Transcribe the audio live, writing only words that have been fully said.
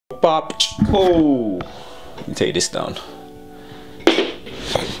bop. Oh, let me take this down.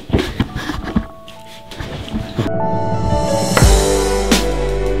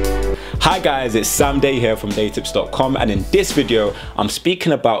 Hi guys, it's Sam Day here from DeyTips.com, and in this video I'm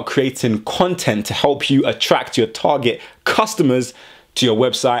speaking about creating content to help you attract your target customers to your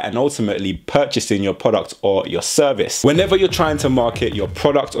website and ultimately purchasing your product or your service. Whenever you're trying to market your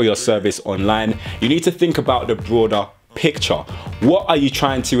product or your service online, you need to think about the broader picture. What are you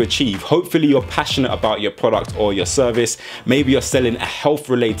trying to achieve? Hopefully you're passionate about your product or your service. Maybe you're selling a health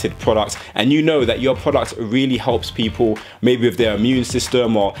related product and you know that your product really helps people maybe with their immune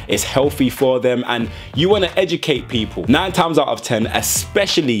system or is healthy for them, and you want to educate people. 9 times out of 10,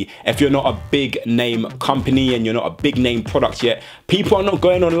 especially if you're not a big name company and you're not a big name product yet, people are not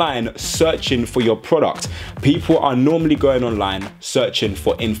going online searching for your product. People are normally going online searching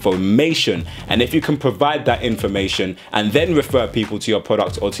for information, and if you can provide that information and then refer people to your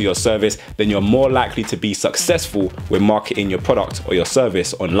product or to your service, then you're more likely to be successful with marketing your product or your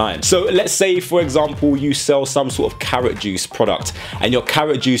service online. So let's say, for example, you sell some sort of carrot juice product, and your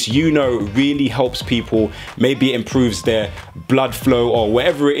carrot juice, you know, really helps people. Maybe it improves their blood flow or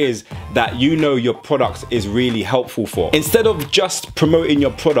whatever it is that you know your product is really helpful for. Instead of just promoting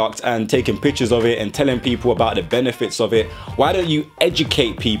your product and taking pictures of it and telling people about the benefits of it, why don't you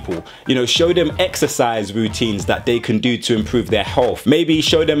educate people? You know, show them exercise routines that they can do to improve their health. Maybe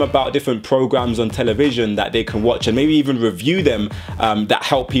show them about different programs on television that they can watch, and maybe even review them that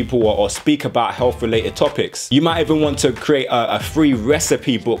help people or speak about health related topics. You might even want to create a free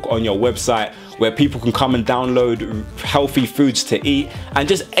recipe book on your website where people can come and download healthy foods to eat and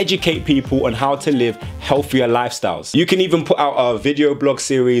just educate people on how to live healthier lifestyles. You can even put out a video blog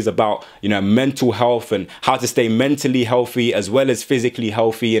series about, you know, mental health and how to stay mentally healthy as well as physically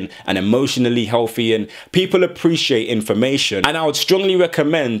healthy and emotionally healthy. And people appreciate information, and I would strongly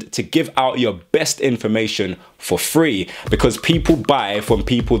recommend to give out your best information for free, because people buy from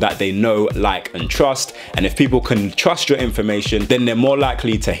people that they know, like and trust. And if people can trust your information, then they're more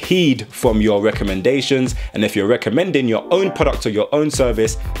likely to heed from your recommendations, and if you're recommending your own product or your own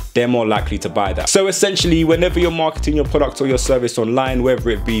service, they're more likely to buy that. So essentially, whenever you're marketing your product or your service online, whether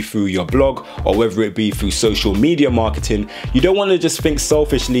it be through your blog or whether it be through social media marketing, you don't want to just think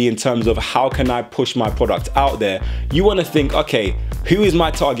selfishly in terms of how can I push my product out there. You want to think, okay, who is my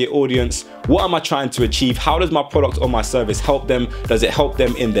target audience? What am I trying to achieve? How does my product or my service help them? Does it help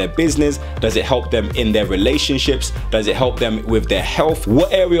them in their business? Does it help them in their relationships? Does it help them with their health?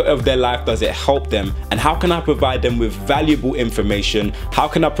 What area of their life does it help them? And how can I provide them with valuable information? How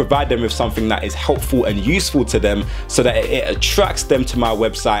can I provide them with something that is helpful and useful to them so that it attracts them to my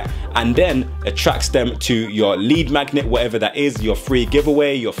website and then attracts them to your lead magnet, whatever that is, your free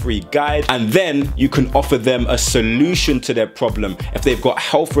giveaway, your free guide, and then you can offer them a solution to their problem. If they've got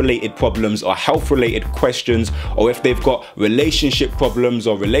health related problems or health related questions, or if they've got relationship problems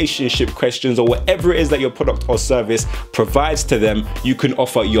or relationship questions, or whatever it is that your product or service provides to them, you can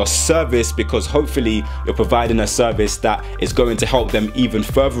offer your service, because hopefully you're providing a service that is going to help them even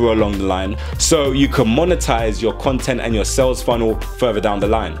further along the line, so you can monetize your content and your sales funnel further down the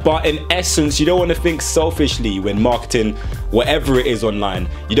line. But in essence, you don't want to think selfishly when marketing whatever it is online.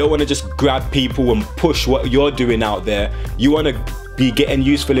 You don't want to just grab people and push what you're doing out there. You want to be getting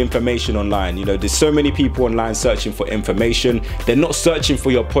useful information online. You know, there's so many people online searching for information. They're not searching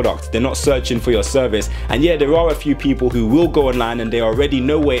for your product, they're not searching for your service. And yeah, there are a few people who will go online and they already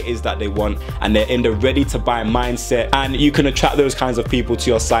know what it is that they want, and they're in the ready to buy mindset, and you can attract those kinds of people to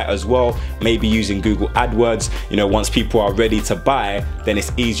your site as well, maybe using Google AdWords. You know, once people are ready to buy, then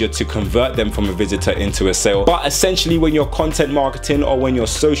it's easier to convert them from a visitor into a sale. But essentially, when you're content marketing or when you're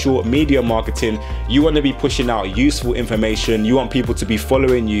social media marketing, you want to be pushing out useful information. You want people to be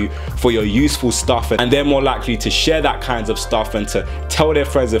following you for your useful stuff, and they're more likely to share that kinds of stuff and to tell their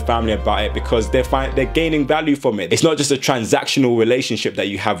friends and family about it, because they're gaining value from it. It's not just a transactional relationship that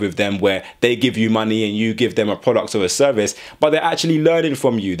you have with them where they give you money and you give them a product or a service, but they're actually learning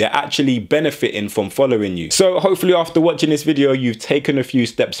from you. They're actually benefiting from following you. So hopefully after watching this video, you've taken a few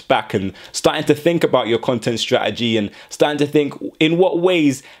steps back and starting to think about your content strategy and starting to think, in what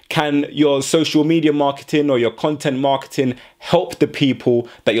ways can your social media marketing or your content marketing help the people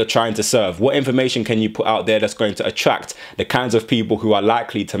that you're trying to serve? What information can you put out there that's going to attract the kinds of people who are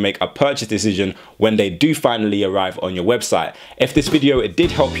likely to make a purchase decision when they do finally arrive on your website? If this video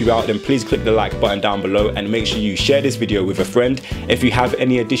did help you out, then please click the like button down below and make sure you share this video with a friend. If you have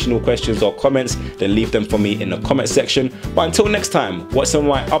any additional questions or comments, then leave them for me in the comment section. But until next time, watch some of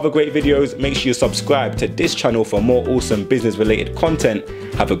my other great videos. Make sure you subscribe to this channel for more awesome business related content.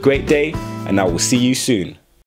 Have a great day, and I will see you soon.